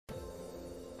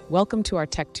Welcome to our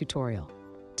tech tutorial.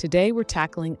 Today we're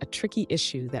tackling a tricky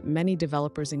issue that many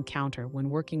developers encounter when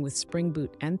working with Spring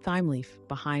Boot and Thymeleaf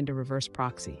behind a reverse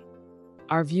proxy.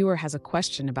 Our viewer has a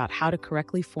question about how to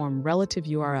correctly form relative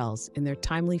URLs in their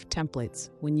Thymeleaf templates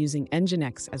when using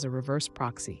Nginx as a reverse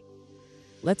proxy.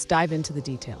 Let's dive into the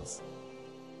details.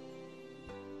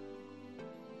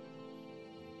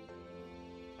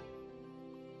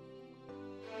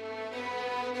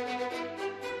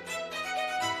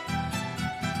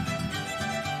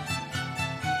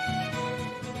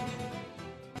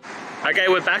 Okay,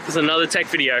 we're back with another tech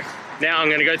video. Now I'm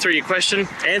going to go through your question,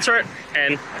 answer it,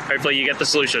 and hopefully you get the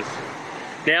solution.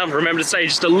 Now remember to stay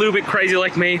just a little bit crazy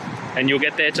like me, and you'll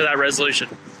get there to that resolution.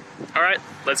 Alright,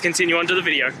 let's continue on to the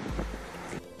video.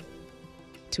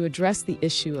 To address the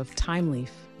issue of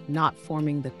Thymeleaf not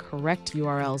forming the correct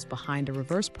URLs behind a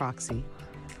reverse proxy,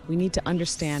 we need to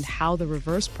understand how the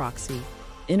reverse proxy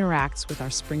interacts with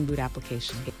our Spring Boot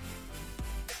application.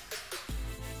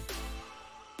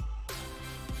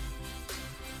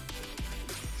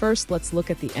 First, let's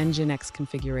look at the Nginx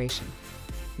configuration.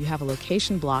 You have a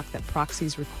location block that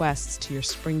proxies requests to your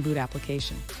Spring Boot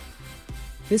application.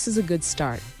 This is a good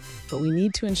start, but we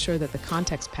need to ensure that the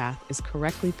context path is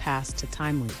correctly passed to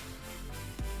Thymeleaf.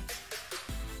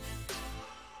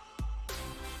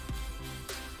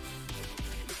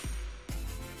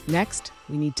 Next,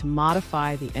 we need to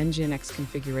modify the Nginx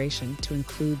configuration to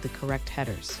include the correct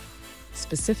headers.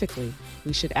 Specifically,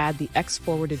 we should add the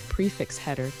X-forwarded prefix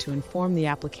header to inform the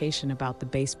application about the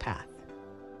base path.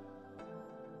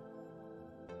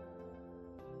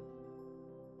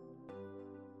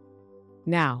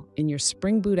 Now, in your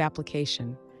Spring Boot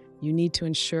application, you need to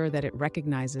ensure that it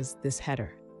recognizes this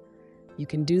header. You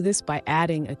can do this by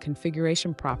adding a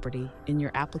configuration property in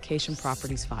your application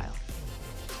properties file.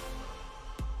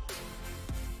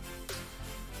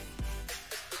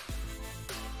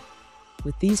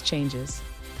 With these changes,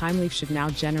 Thymeleaf should now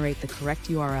generate the correct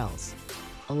URLs,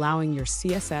 allowing your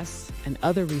CSS and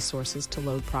other resources to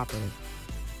load properly.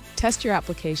 Test your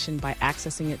application by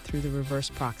accessing it through the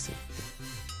reverse proxy.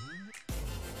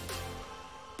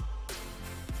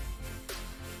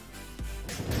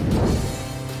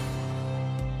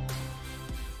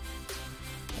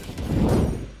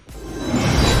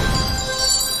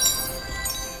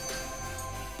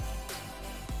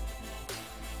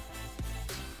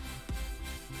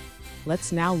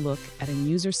 Let's now look at a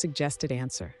user-suggested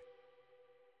answer.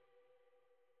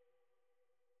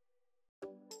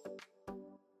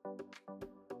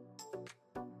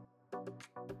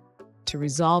 To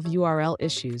resolve URL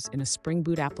issues in a Spring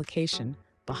Boot application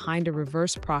behind a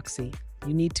reverse proxy,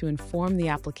 you need to inform the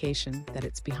application that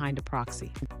it's behind a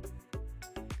proxy.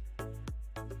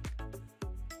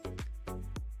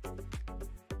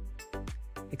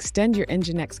 Extend your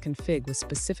Nginx config with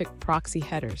specific proxy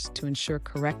headers to ensure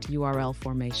correct URL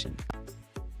formation.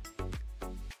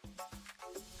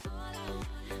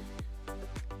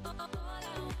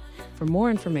 For more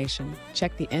information,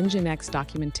 check the Nginx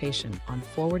documentation on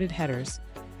forwarded headers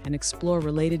and explore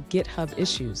related GitHub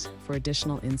issues for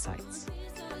additional insights.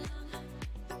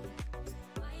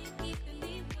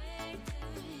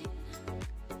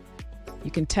 You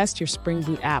can test your Spring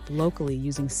Boot app locally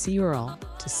using curl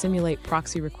to simulate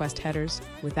proxy request headers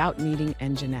without needing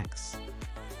Nginx.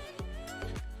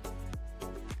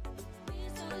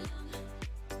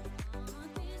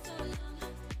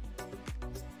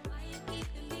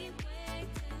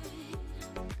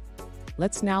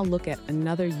 Let's now look at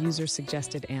another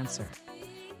user-suggested answer.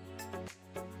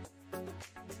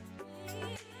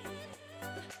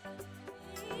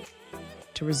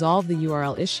 To resolve the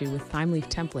URL issue with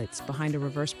Thymeleaf templates behind a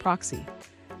reverse proxy,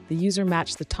 the user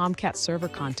matched the Tomcat server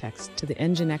context to the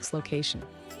Nginx location.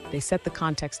 They set the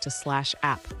context to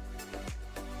 /app.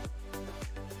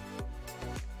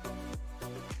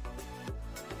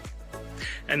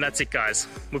 And that's it, guys.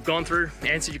 We've gone through,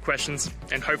 answered your questions,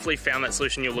 and hopefully found that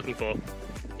solution you're looking for.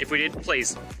 If we did,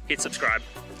 please hit subscribe.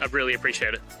 I'd really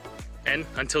appreciate it. And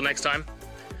until next time,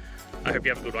 I hope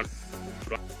you have a good one.